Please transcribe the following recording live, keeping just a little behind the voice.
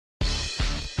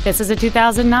This is a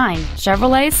 2009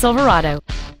 Chevrolet Silverado.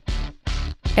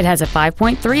 It has a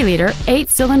 5.3-liter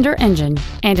 8-cylinder engine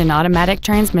and an automatic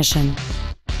transmission.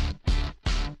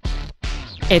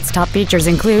 Its top features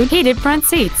include heated front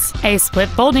seats, a split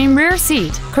folding rear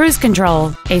seat, cruise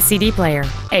control, a CD player,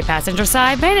 a passenger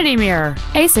side vanity mirror,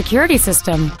 a security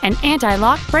system, an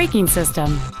anti-lock braking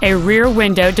system, a rear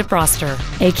window defroster,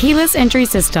 a keyless entry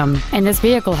system, and this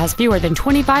vehicle has fewer than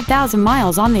 25,000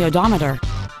 miles on the odometer.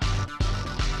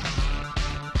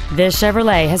 This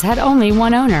Chevrolet has had only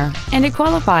one owner, and it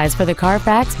qualifies for the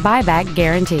Carfax buyback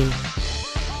guarantee.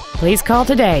 Please call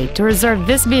today to reserve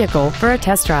this vehicle for a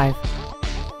test drive.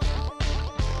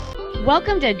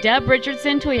 Welcome to Dub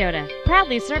Richardson Toyota,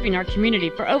 proudly serving our community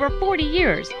for over 40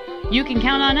 years. You can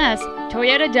count on us.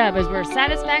 Toyota Dub is where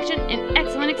satisfaction and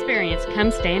excellent experience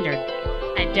come standard.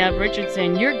 At Dub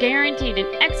Richardson, you're guaranteed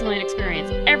an excellent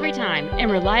experience every time,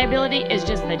 and reliability is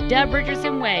just the Dub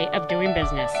Richardson way of doing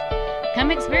business. Come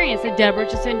experience the Dub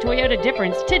Richardson Toyota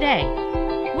difference today.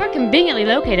 We're conveniently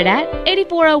located at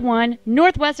 8401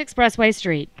 Northwest Expressway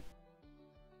Street.